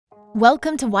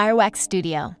Welcome to WireWax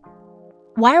Studio.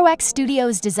 WireWax Studio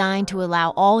is designed to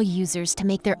allow all users to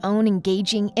make their own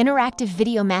engaging, interactive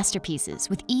video masterpieces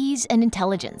with ease and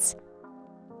intelligence.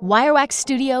 WireWax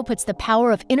Studio puts the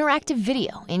power of interactive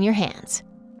video in your hands.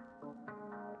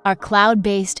 Our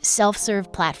cloud-based,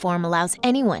 self-serve platform allows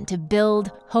anyone to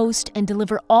build, host, and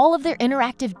deliver all of their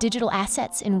interactive digital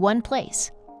assets in one place.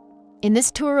 In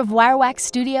this tour of WireWax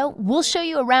Studio, we'll show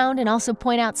you around and also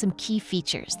point out some key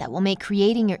features that will make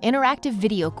creating your interactive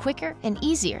video quicker and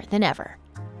easier than ever.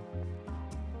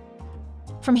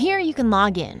 From here, you can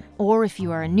log in, or if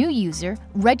you are a new user,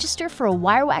 register for a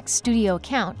WireWax Studio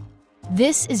account.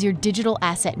 This is your digital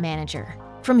asset manager.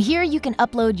 From here, you can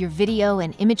upload your video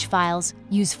and image files,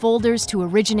 use folders to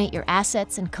originate your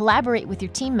assets, and collaborate with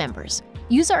your team members.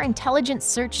 Use our intelligent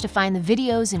search to find the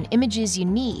videos and images you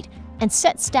need, and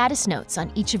set status notes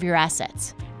on each of your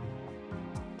assets.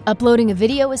 Uploading a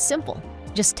video is simple.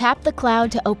 Just tap the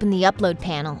cloud to open the upload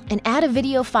panel and add a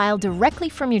video file directly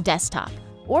from your desktop,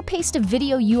 or paste a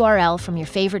video URL from your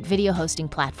favorite video hosting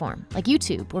platform, like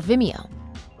YouTube or Vimeo.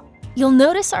 You'll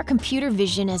notice our computer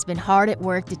vision has been hard at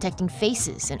work detecting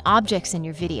faces and objects in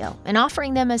your video and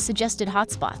offering them as suggested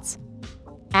hotspots.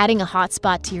 Adding a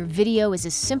hotspot to your video is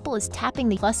as simple as tapping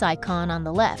the plus icon on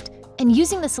the left and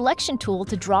using the selection tool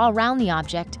to draw around the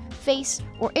object, face,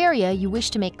 or area you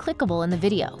wish to make clickable in the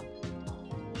video.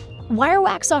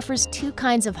 WireWax offers two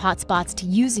kinds of hotspots to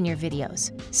use in your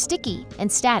videos: sticky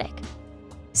and static.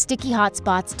 Sticky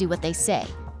hotspots do what they say.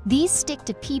 These stick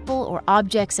to people or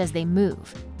objects as they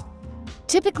move.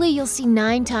 Typically, you'll see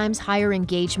 9 times higher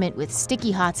engagement with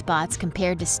sticky hotspots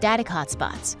compared to static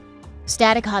hotspots.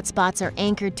 Static hotspots are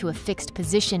anchored to a fixed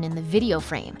position in the video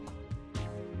frame.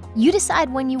 You decide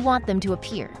when you want them to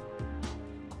appear.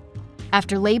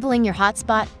 After labeling your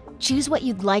hotspot, choose what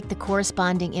you'd like the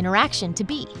corresponding interaction to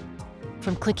be.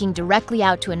 From clicking directly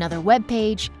out to another web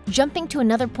page, jumping to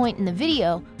another point in the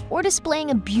video, or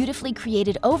displaying a beautifully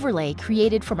created overlay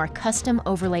created from our custom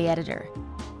overlay editor.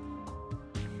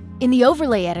 In the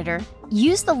overlay editor,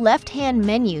 use the left-hand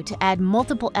menu to add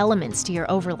multiple elements to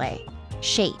your overlay.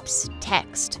 Shapes,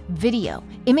 text, video,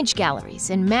 image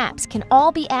galleries, and maps can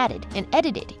all be added and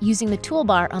edited using the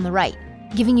toolbar on the right,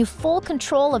 giving you full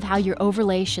control of how your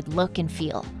overlay should look and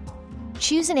feel.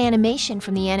 Choose an animation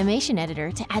from the animation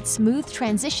editor to add smooth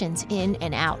transitions in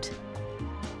and out.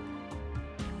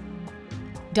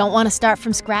 Don't want to start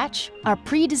from scratch? Our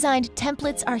pre-designed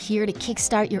templates are here to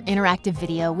kickstart your interactive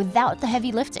video without the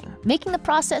heavy lifting, making the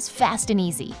process fast and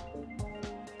easy.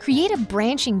 Create a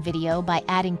branching video by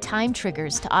adding time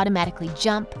triggers to automatically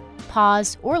jump,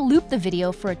 pause, or loop the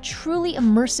video for a truly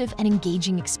immersive and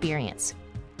engaging experience.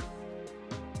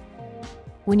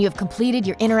 When you have completed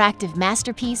your interactive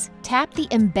masterpiece, tap the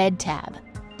Embed tab.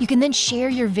 You can then share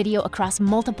your video across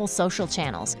multiple social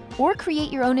channels, or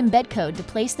create your own embed code to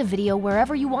place the video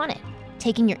wherever you want it,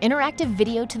 taking your interactive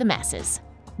video to the masses.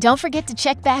 Don't forget to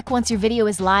check back once your video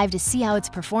is live to see how it's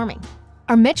performing.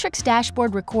 Our metrics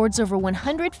dashboard records over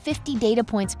 150 data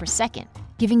points per second,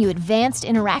 giving you advanced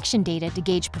interaction data to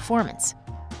gauge performance.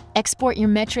 Export your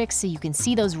metrics so you can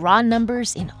see those raw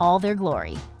numbers in all their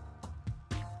glory.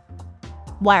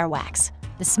 WireWax,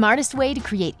 the smartest way to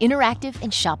create interactive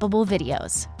and shoppable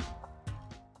videos.